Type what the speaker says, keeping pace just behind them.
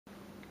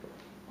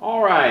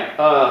All right,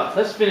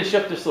 let's finish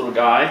up this little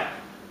guy.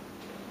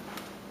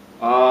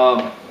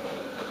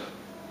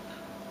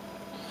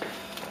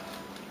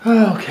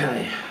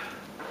 Okay.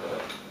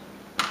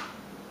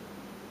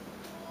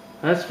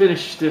 Let's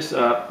finish this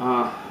up.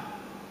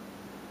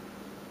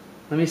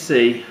 Let me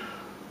see.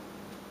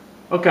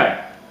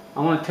 Okay, I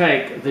want to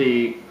take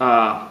the,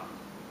 let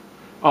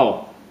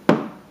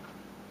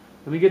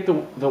me get the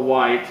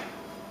white.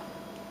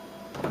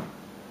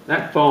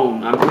 That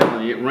phone, I'm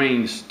telling you, it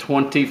rings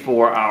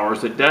 24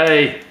 hours a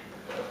day.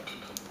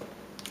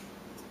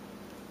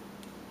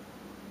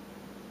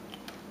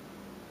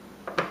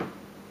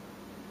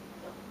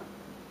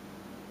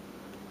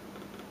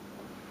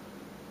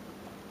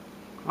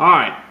 All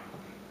right,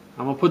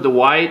 I'm gonna put the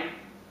white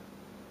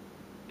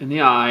in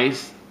the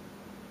eyes.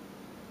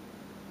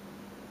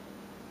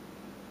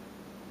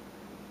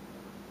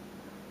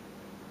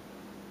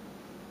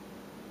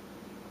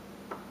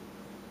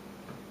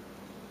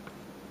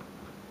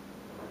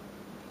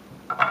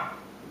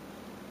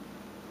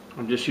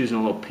 I'm just using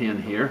a little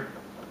pen here.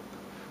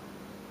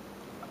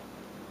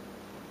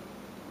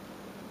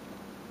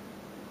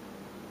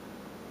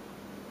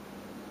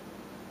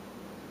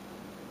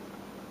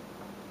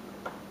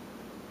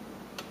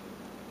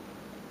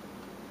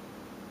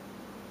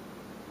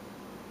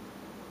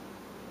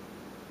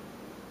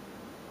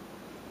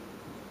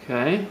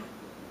 Okay,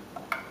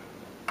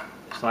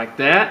 just like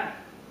that.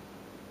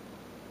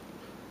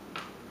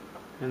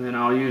 And then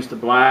I'll use the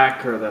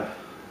black or the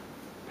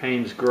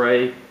Payne's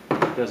gray,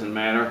 doesn't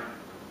matter.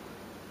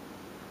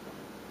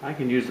 I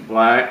can use the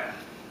black.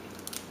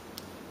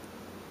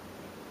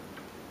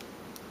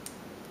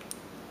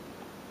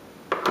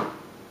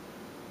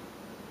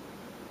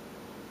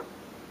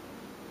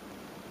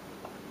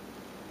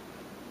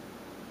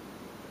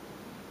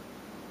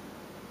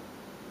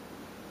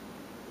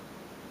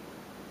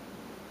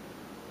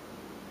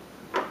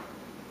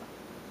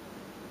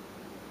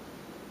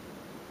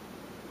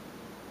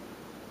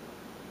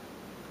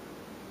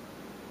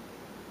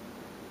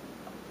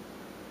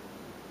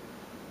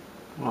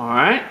 All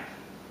right,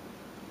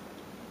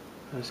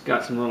 it's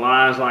got some little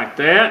eyes like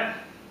that,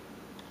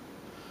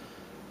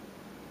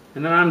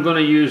 and then I'm going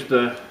to use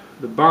the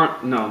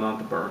burnt, no, not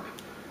the burnt,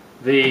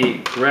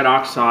 the red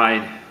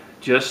oxide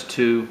just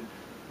to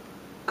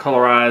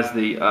colorize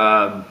the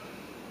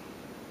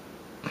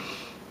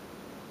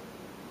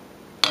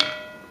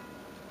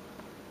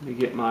let me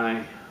get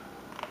my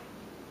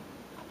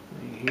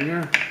thing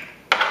here.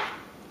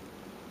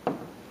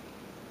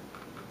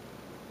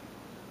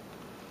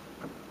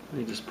 Let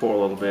me just pour a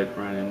little bit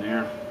right in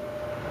there.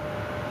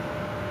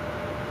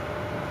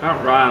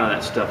 About right out of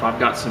that stuff. I've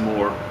got some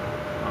more.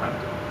 I'll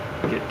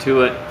have to get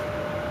to it.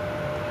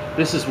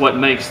 This is what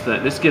makes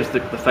this gives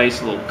the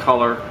face a little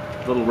color,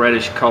 a little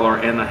reddish color,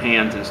 and the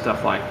hands and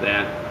stuff like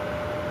that.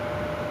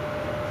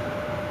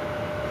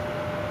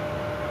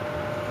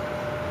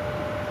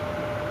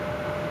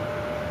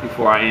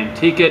 Before I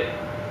antique it.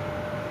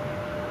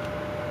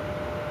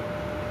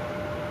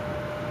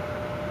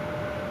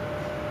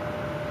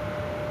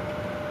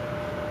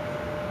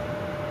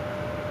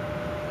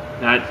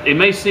 Now, it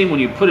may seem when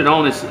you put it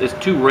on it's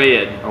too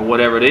red or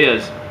whatever it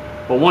is,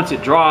 but once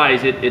it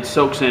dries, it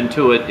soaks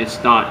into it. It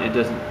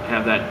doesn't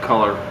have that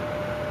color.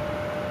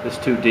 It's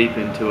too deep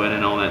into it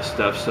and all that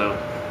stuff. So.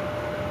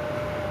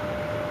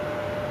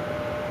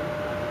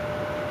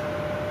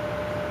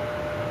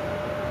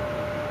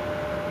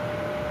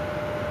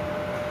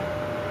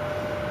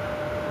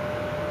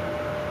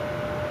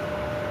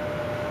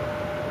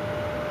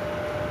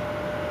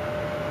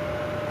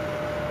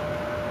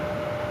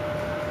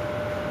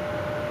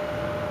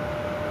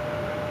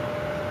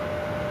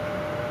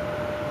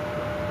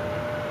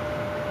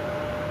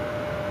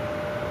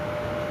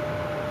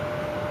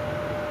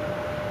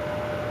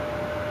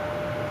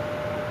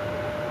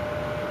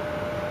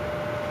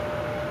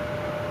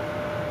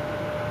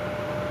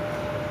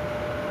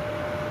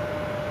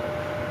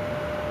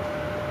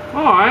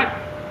 All right.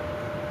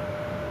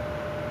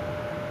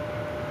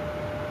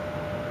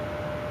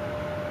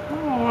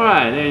 All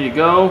right, there you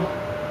go.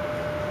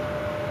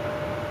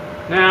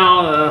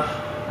 Now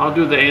I'll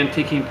do the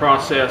antiquing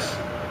process,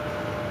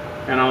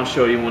 and I'll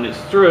show you when it's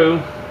through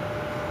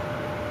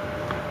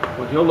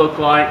what he'll look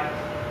like.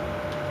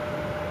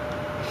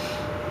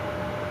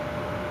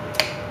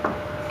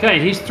 Okay,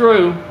 he's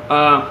through. Wait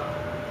a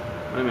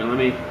minute, let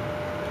me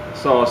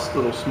saw a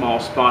little small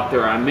spot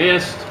there I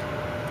missed.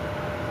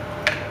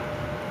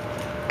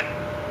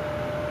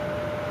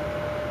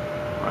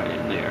 Right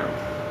in there.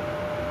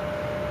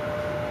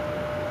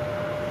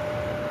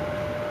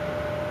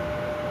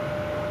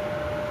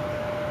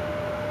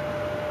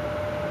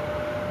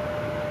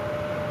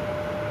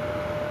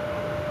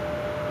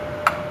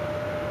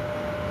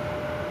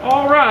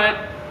 All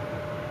right.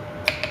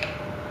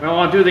 Well,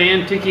 I'll do the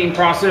antiquing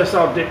process.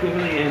 I'll dip into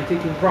the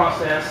antiquing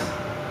process,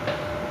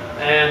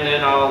 and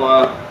then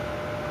I'll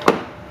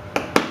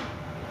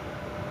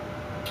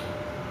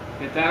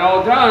get that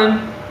all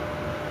done.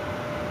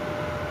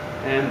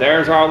 And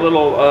there's our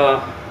little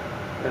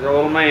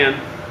man.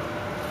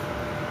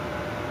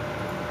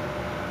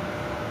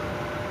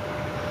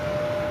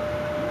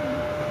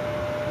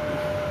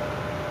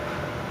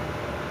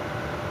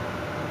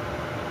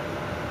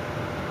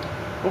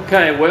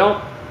 Okay,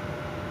 well,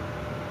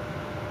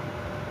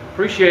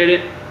 appreciate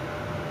it.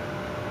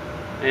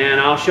 And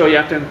I'll show you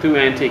after I'm through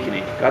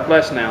antiquing. God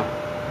bless now.